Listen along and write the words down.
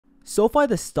SoFi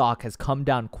the stock has come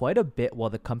down quite a bit while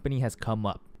the company has come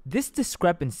up. This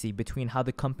discrepancy between how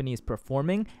the company is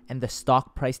performing and the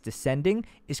stock price descending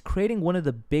is creating one of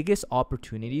the biggest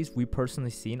opportunities we've personally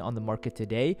seen on the market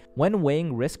today when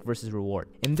weighing risk versus reward.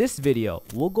 In this video,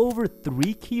 we'll go over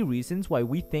 3 key reasons why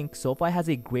we think SoFi has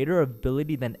a greater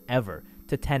ability than ever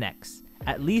to 10x,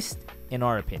 at least in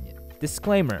our opinion.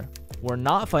 Disclaimer, we're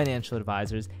not financial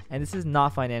advisors and this is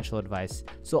not financial advice,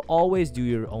 so always do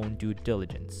your own due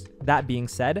diligence. That being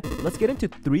said, let's get into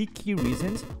 3 key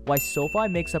reasons why SoFi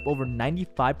makes up over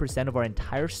 95% of our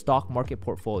entire stock market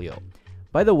portfolio.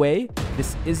 By the way,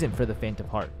 this isn't for the faint of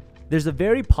heart. There's a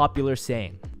very popular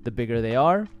saying, the bigger they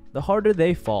are, the harder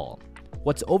they fall.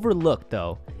 What's overlooked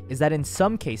though, is that in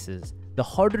some cases, the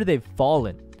harder they've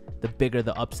fallen, the bigger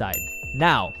the upside.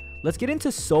 Now, let's get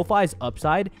into SoFi's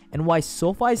upside and why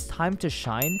SoFi's time to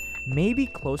shine may be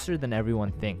closer than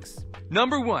everyone thinks.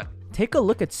 Number 1. Take a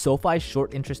look at SoFi's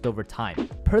short interest over time.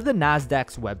 Per the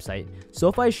Nasdaq's website,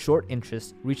 SoFi's short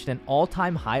interest reached an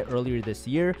all-time high earlier this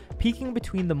year, peaking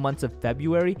between the months of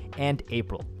February and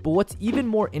April. But what's even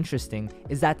more interesting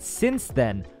is that since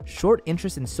then, short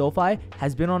interest in SoFi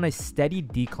has been on a steady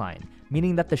decline,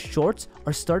 meaning that the shorts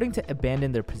are starting to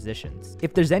abandon their positions.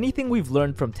 If there's anything we've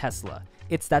learned from Tesla,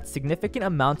 it's that significant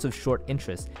amounts of short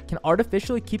interest can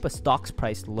artificially keep a stock's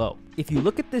price low. If you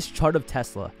look at this chart of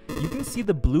Tesla, you can see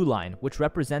the blue line, which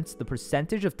represents the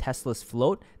percentage of Tesla's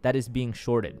float that is being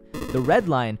shorted. The red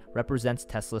line represents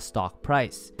Tesla's stock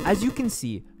price. As you can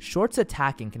see, shorts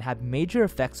attacking can have major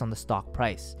effects on the stock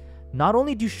price. Not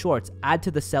only do shorts add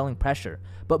to the selling pressure,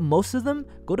 but most of them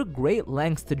go to great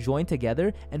lengths to join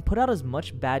together and put out as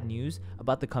much bad news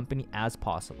about the company as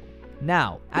possible.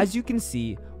 Now, as you can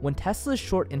see, when Tesla's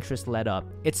short interest let up,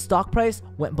 its stock price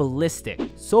went ballistic.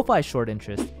 SoFi's short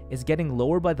interest is getting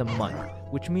lower by the month,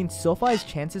 which means SoFi's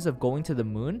chances of going to the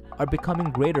moon are becoming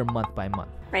greater month by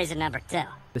month. Reason number 2.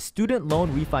 The student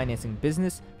loan refinancing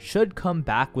business should come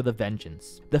back with a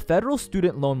vengeance. The federal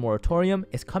student loan moratorium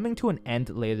is coming to an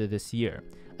end later this year,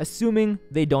 assuming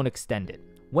they don't extend it.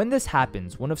 When this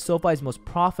happens, one of SoFi's most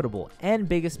profitable and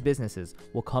biggest businesses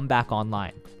will come back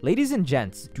online. Ladies and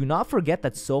gents, do not forget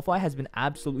that SoFi has been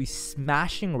absolutely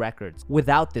smashing records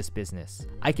without this business.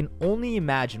 I can only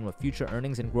imagine what future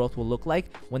earnings and growth will look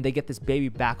like when they get this baby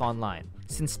back online.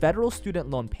 Since federal student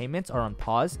loan payments are on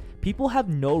pause, people have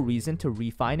no reason to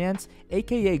refinance,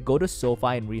 aka go to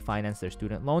SoFi and refinance their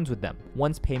student loans with them.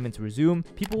 Once payments resume,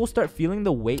 people will start feeling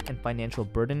the weight and financial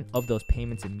burden of those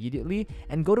payments immediately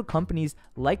and go to companies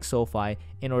like SoFi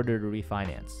in order to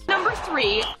refinance. Number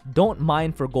 3. Don't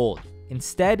mine for gold.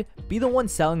 Instead, be the one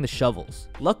selling the shovels.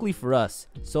 Luckily for us,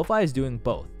 SoFi is doing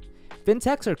both.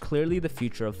 Fintechs are clearly the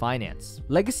future of finance.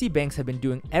 Legacy banks have been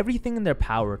doing everything in their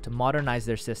power to modernize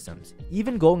their systems,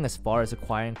 even going as far as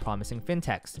acquiring promising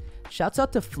fintechs. Shouts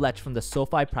out to Fletch from the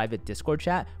SoFi private Discord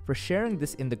chat for sharing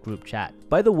this in the group chat.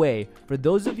 By the way, for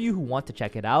those of you who want to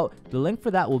check it out, the link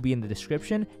for that will be in the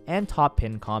description and top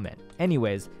pinned comment.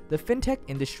 Anyways, the fintech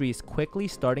industry is quickly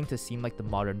starting to seem like the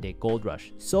modern day gold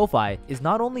rush. SoFi is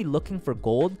not only looking for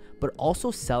gold, but also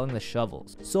selling the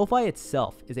shovels. SoFi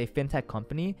itself is a fintech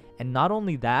company, and not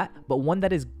only that, but one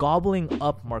that is gobbling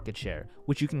up market share,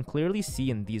 which you can clearly see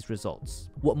in these results.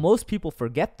 What most people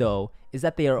forget though, is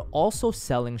that they are also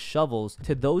selling shovels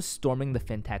to those storming the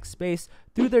fintech space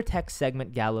through their tech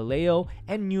segment Galileo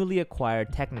and newly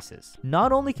acquired Technisys.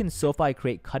 Not only can SoFi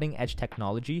create cutting-edge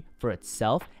technology for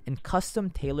itself and custom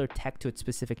tailor tech to its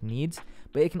specific needs,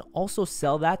 but it can also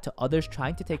sell that to others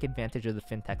trying to take advantage of the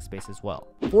fintech space as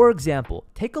well. For example,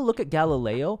 take a look at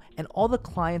Galileo and all the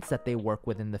clients that they work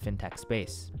with in the fintech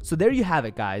space. So there you have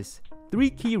it, guys. 3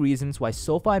 key reasons why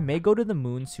SoFi may go to the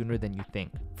moon sooner than you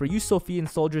think. For you Sofian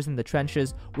soldiers in the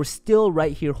trenches, we're still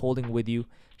right here holding with you.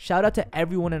 Shout out to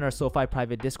everyone in our SoFi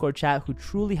private Discord chat who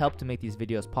truly helped to make these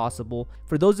videos possible.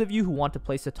 For those of you who want a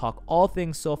place to talk all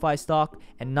things SoFi stock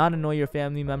and not annoy your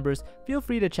family members, feel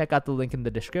free to check out the link in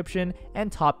the description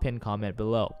and top pinned comment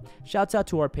below. Shouts out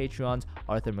to our Patreons,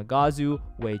 Arthur Magazu,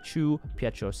 Wei Chu,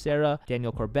 Pietro Serra,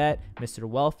 Daniel Corbett, Mr.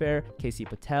 Welfare, Casey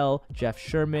Patel, Jeff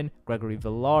Sherman, Gregory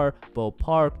Villar, Bo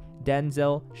Park,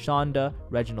 Denzel, Shonda,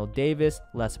 Reginald Davis,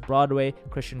 Les Broadway,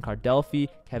 Christian Cardelphi,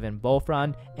 Kevin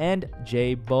Beaufrand, and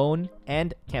Jay Bone,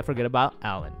 and can't forget about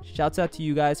Alan. Shouts out to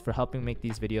you guys for helping make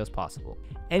these videos possible.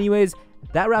 Anyways,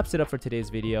 that wraps it up for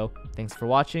today's video. Thanks for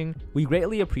watching. We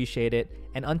greatly appreciate it.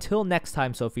 And until next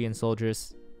time, Sofian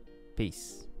soldiers,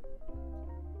 peace.